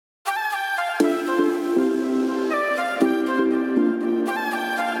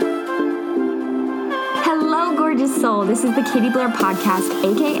gorgeous soul. This is the Katie Blair Podcast,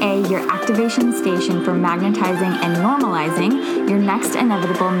 aka your activation station for magnetizing and normalizing your next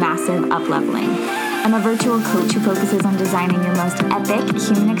inevitable massive up-leveling. I'm a virtual coach who focuses on designing your most epic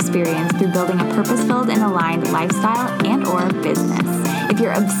human experience through building a purpose-filled and aligned lifestyle and or business. If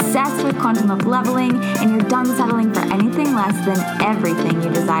you're obsessed with quantum up-leveling and you're done settling for anything less than everything you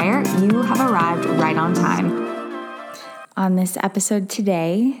desire, you have arrived right on time. On this episode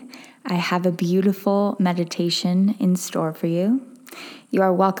today, I have a beautiful meditation in store for you. You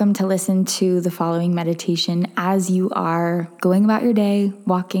are welcome to listen to the following meditation as you are going about your day,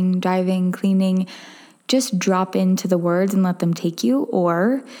 walking, driving, cleaning. Just drop into the words and let them take you,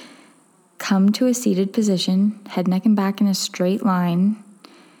 or come to a seated position, head, neck, and back in a straight line.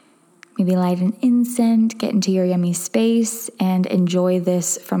 Maybe light an incense, get into your yummy space, and enjoy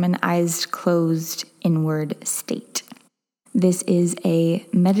this from an eyes closed inward state. This is a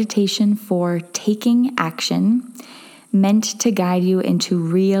meditation for taking action, meant to guide you into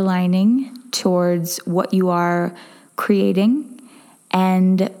realigning towards what you are creating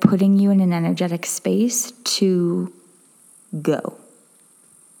and putting you in an energetic space to go.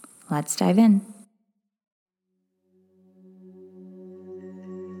 Let's dive in.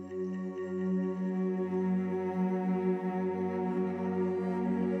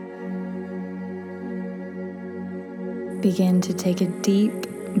 Begin to take a deep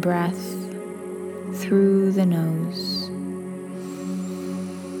breath through the nose,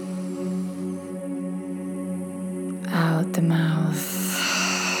 out the mouth.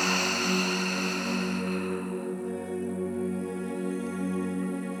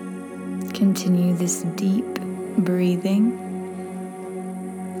 Continue this deep breathing.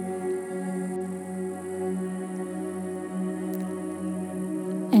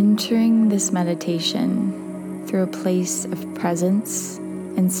 Entering this meditation through a place of presence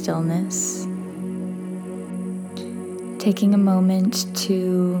and stillness, taking a moment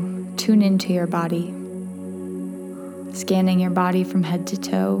to tune into your body, scanning your body from head to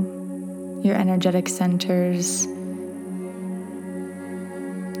toe, your energetic centers,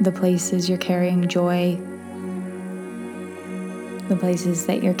 the places you're carrying joy, the places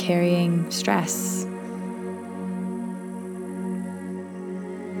that you're carrying stress.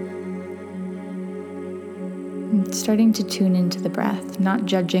 Starting to tune into the breath, not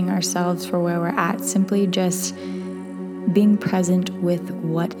judging ourselves for where we're at, simply just being present with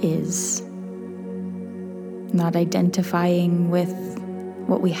what is. Not identifying with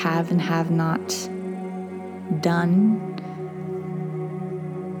what we have and have not done,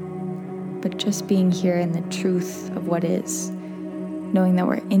 but just being here in the truth of what is. Knowing that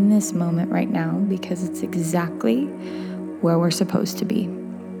we're in this moment right now because it's exactly where we're supposed to be.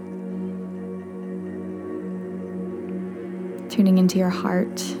 Tuning into your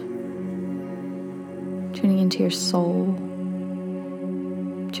heart, tuning into your soul,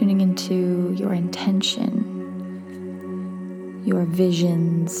 tuning into your intention, your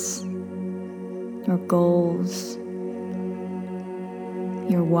visions, your goals,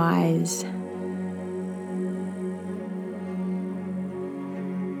 your whys.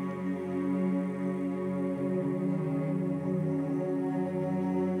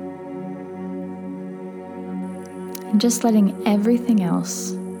 And just letting everything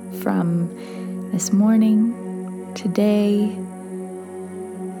else from this morning, today,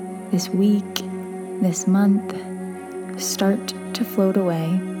 this week, this month, start to float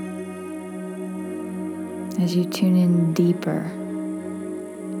away as you tune in deeper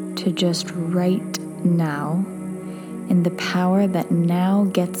to just right now and the power that now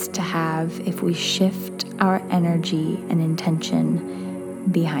gets to have if we shift our energy and intention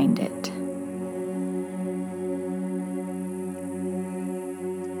behind it.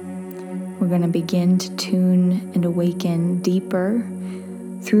 We're going to begin to tune and awaken deeper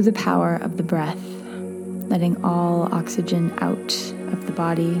through the power of the breath, letting all oxygen out of the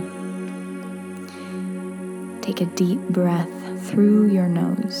body. Take a deep breath through your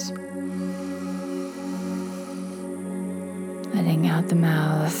nose, letting out the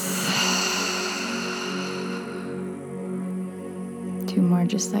mouth. 2 more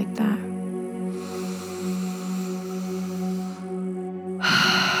just like that.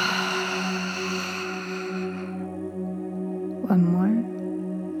 One more.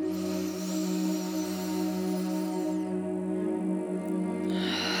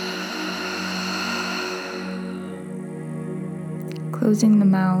 Closing the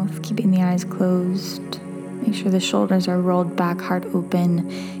mouth, keeping the eyes closed. Make sure the shoulders are rolled back, heart open.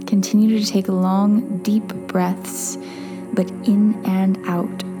 Continue to take long, deep breaths, but in and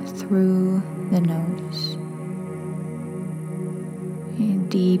out through the nose. A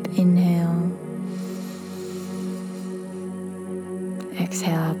deep inhale.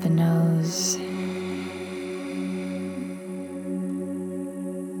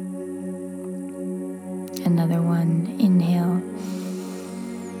 another one. Inhale.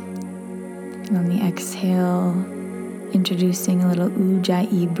 And on the exhale, introducing a little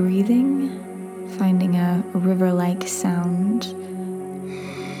ujjayi breathing, finding a river-like sound.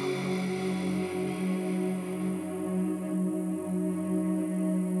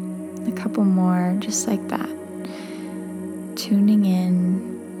 A couple more, just like that. Tuning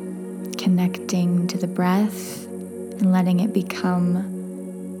in, connecting to the breath, and letting it become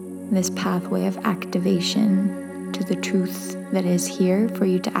this pathway of activation to the truth that is here for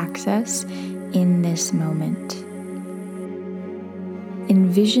you to access in this moment.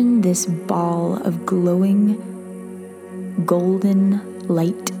 Envision this ball of glowing golden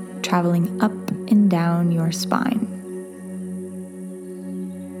light traveling up and down your spine.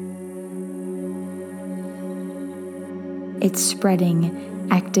 It's spreading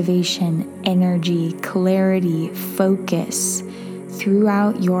activation, energy, clarity, focus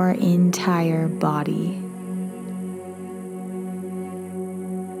throughout your entire body.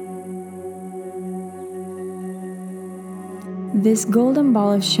 This golden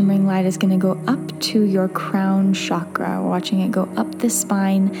ball of shimmering light is going to go up to your crown chakra. We're watching it go up the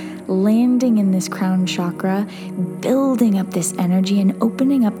spine, landing in this crown chakra, building up this energy and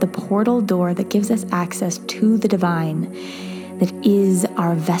opening up the portal door that gives us access to the divine. That is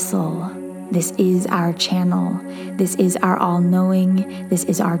our vessel. This is our channel. This is our all-knowing. This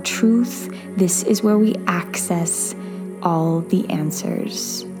is our truth. This is where we access all the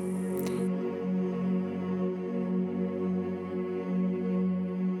answers.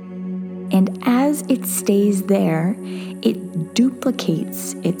 And as it stays there, it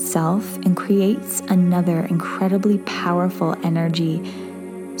duplicates itself and creates another incredibly powerful energy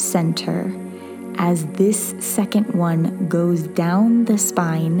center as this second one goes down the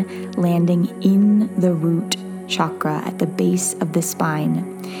spine, landing in the root chakra at the base of the spine.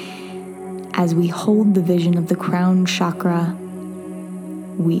 As we hold the vision of the crown chakra,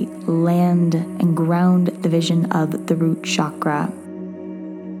 we land and ground the vision of the root chakra.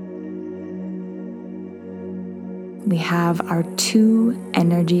 We have our two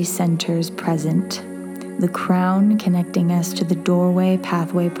energy centers present. The crown connecting us to the doorway,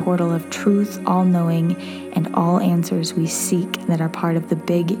 pathway, portal of truth, all-knowing, and all answers we seek that are part of the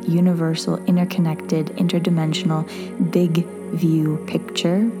big, universal, interconnected, interdimensional, big view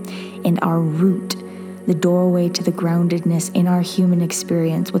picture. And our root, the doorway to the groundedness in our human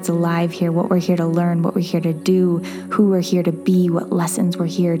experience, what's alive here, what we're here to learn, what we're here to do, who we're here to be, what lessons we're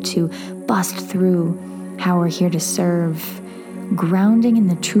here to bust through, how we're here to serve, grounding in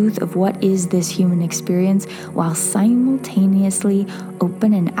the truth of what is this human experience while simultaneously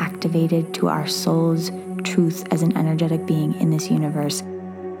open and activated to our soul's truth as an energetic being in this universe.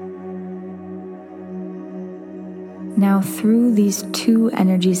 Now, through these two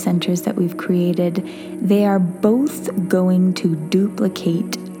energy centers that we've created, they are both going to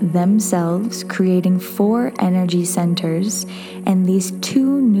duplicate themselves, creating 4 energy centers, and these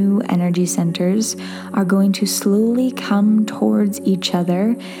 2 new energy centers are going to slowly come towards each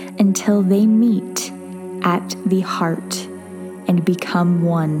other until they meet at the heart and become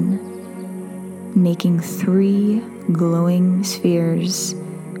one, making 3 glowing spheres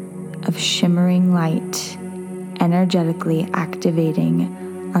of shimmering light, energetically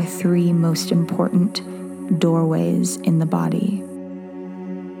activating our 3 most important doorways in the body.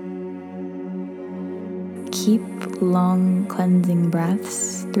 Keep long cleansing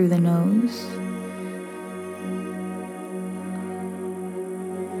breaths through the nose.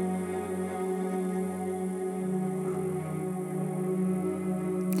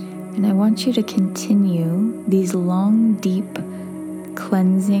 And I want you to continue these long, deep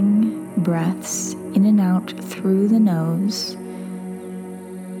cleansing breaths in and out through the nose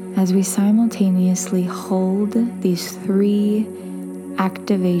as we simultaneously hold these 3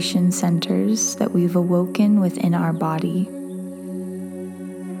 activation centers that we've awoken within our body.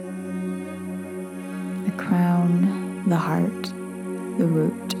 The crown, the heart, the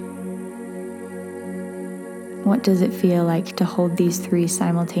root. What does it feel like to hold these 3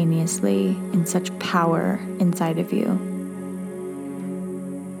 simultaneously in such power inside of you?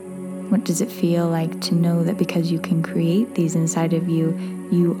 What does it feel like to know that because you can create these inside of you,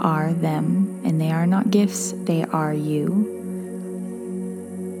 you are them, and they are not gifts, they are you?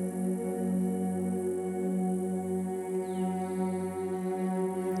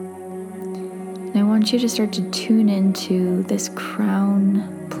 And I want you to start to tune into this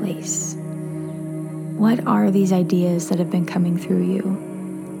crown place. What are these ideas that have been coming through you?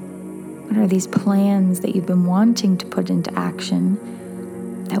 What are these plans that you've been wanting to put into action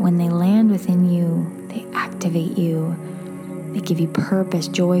that when they land within you, they activate you, They give you purpose,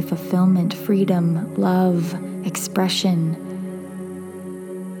 joy, fulfillment, freedom, love, expression.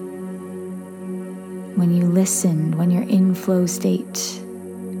 When you listen, when you're in flow state,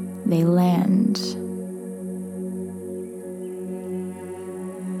 they land.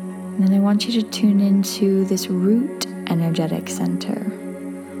 And then I want you to tune into this root energetic center.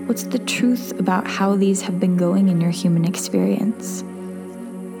 What's the truth about how these have been going in your human experience?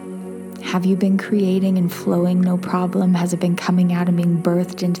 Have you been creating and flowing no problem? Has it been coming out and being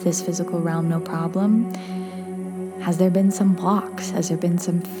birthed into this physical realm no problem? Has there been some blocks? Has there been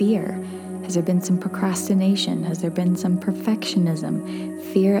some fear? Has there been some procrastination? Has there been some perfectionism?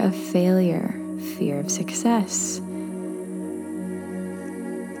 Fear of failure? Fear of success?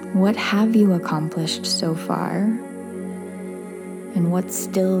 What have you accomplished so far? And what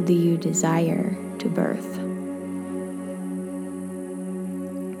still do you desire to birth?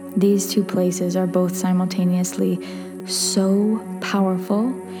 These two places are both simultaneously so powerful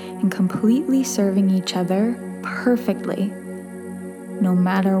and completely serving each other perfectly, no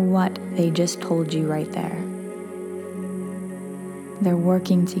matter what they just told you right there. They're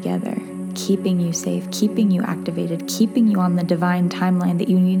working together, keeping you safe, keeping you activated, keeping you on the divine timeline that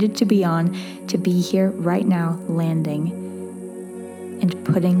you needed to be on to be here right now, landing and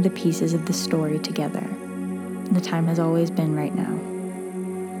putting the pieces of the story together. The time has always been right now.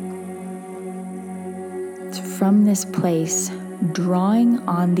 From this place, drawing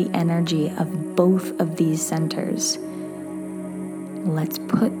on the energy of both of these centers, let's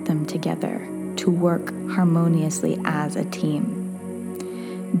put them together to work harmoniously as a team.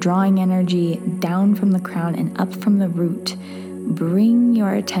 Drawing energy down from the crown and up from the root, bring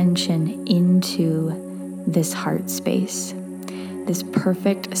your attention into this heart space, this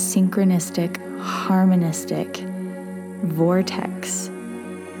perfect synchronistic, harmonistic vortex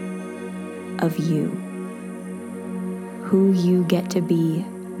of you. Who you get to be,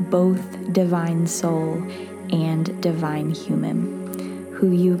 both divine soul and divine human.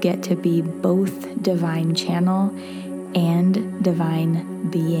 Who you get to be, both divine channel and divine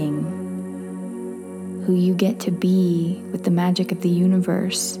being. Who you get to be with the magic of the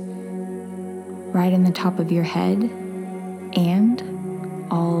universe right in the top of your head, and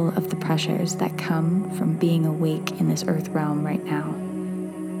all of the pressures that come from being awake in this earth realm right now.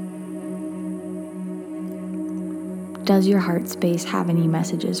 Does your heart space have any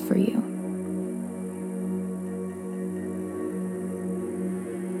messages for you?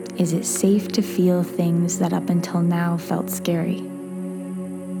 Is it safe to feel things that up until now felt scary?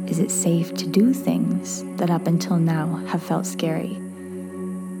 Is it safe to do things that up until now have felt scary?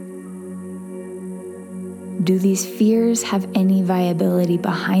 Do these fears have any viability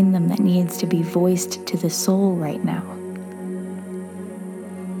behind them that needs to be voiced to the soul right now?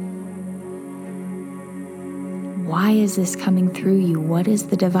 Why is this coming through you? What is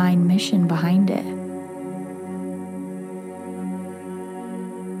the divine mission behind it?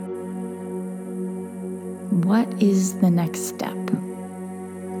 What is the next step?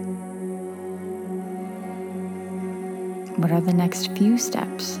 What are the next few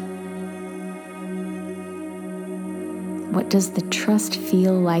steps? What does the trust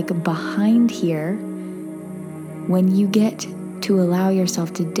feel like behind here when you get to allow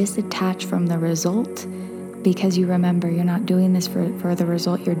yourself to disattach from the result? Because you remember, you're not doing this for the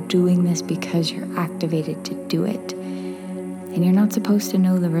result, you're doing this because you're activated to do it. And you're not supposed to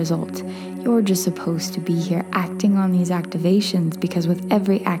know the result. You're just supposed to be here acting on these activations, because with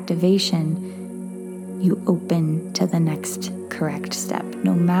every activation, you open to the next correct step,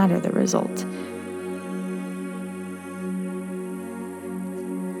 no matter the result.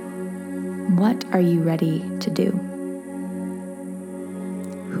 What are you ready to do?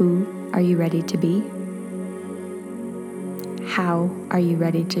 Who are you ready to be? How are you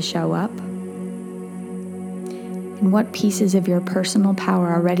ready to show up? And what pieces of your personal power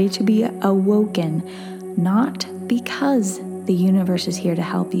are ready to be awoken, not because the universe is here to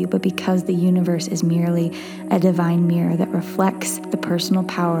help you, but because the universe is merely a divine mirror that reflects the personal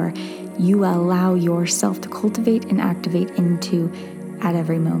power you allow yourself to cultivate and activate into at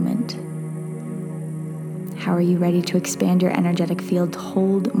every moment? How are you ready to expand your energetic field to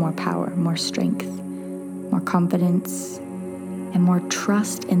hold more power, more strength, more confidence, and more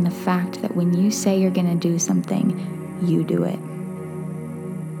trust in the fact that when you say you're going to do something, you do it?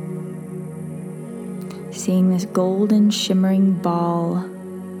 Seeing this golden shimmering ball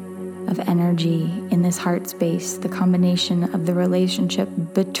of energy in this heart space, the combination of the relationship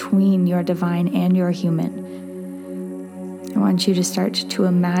between your divine and your human. I want you to start to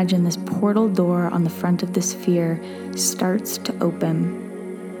imagine this portal door on the front of the sphere starts to open.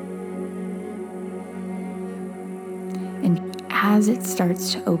 And as it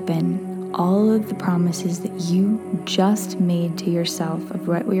starts to open, all of the promises that you just made to yourself of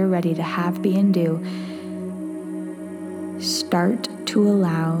what we are ready to have, be, and do, start to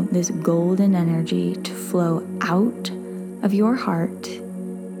allow this golden energy to flow out of your heart,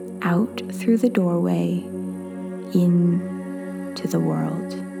 out through the doorway, into the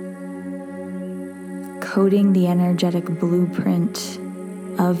world, coding the energetic blueprint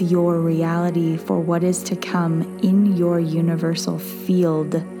of your reality for what is to come in your universal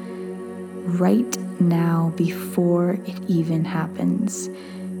field right now before it even happens.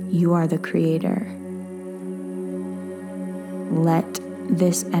 You are the creator. Let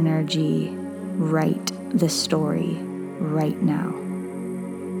this energy write the story right now.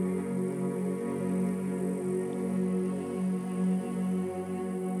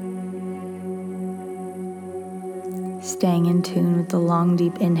 Staying in tune with the long,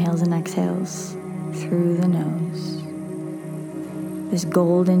 deep inhales and exhales through the nose. This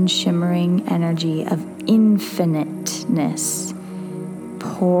golden, shimmering energy of infiniteness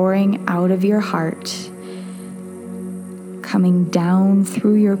pouring out of your heart, coming down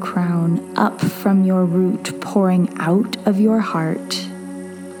through your crown, up from your root, pouring out of your heart,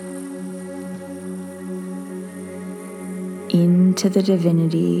 into the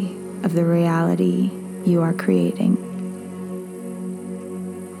divinity of the reality you are creating.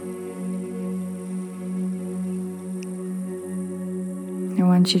 I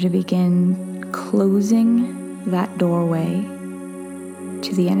want you to begin closing that doorway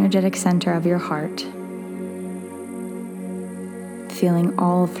to the energetic center of your heart, feeling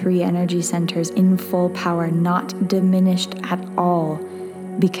all three energy centers in full power, not diminished at all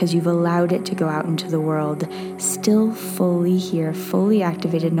because you've allowed it to go out into the world, still fully here, fully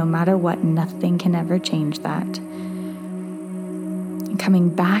activated, no matter what. Nothing can ever change that. And coming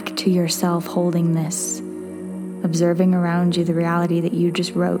back to yourself, holding this, observing around you the reality that you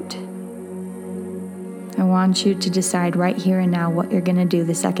just wrote. I want you to decide right here and now what you're going to do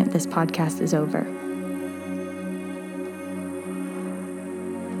the second this podcast is over.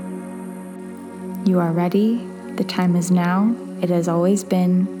 You are ready. The time is now. It has always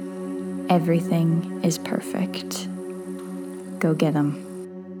been. Everything is perfect. Go get them.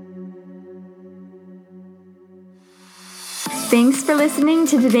 Thanks for listening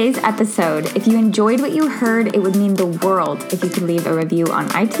to today's episode. If you enjoyed what you heard, it would mean the world if you could leave a review on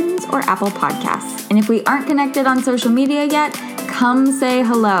iTunes or Apple Podcasts. And if we aren't connected on social media yet, come say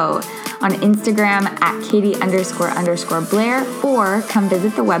hello on Instagram at Katie__Blair, or come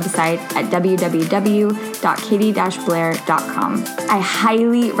visit the website at www.katie-blair.com. I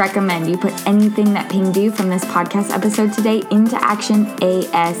highly recommend you put anything that pinged you from this podcast episode today into action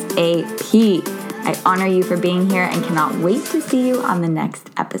ASAP. I honor you for being here and cannot wait to see you on the next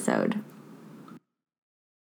episode.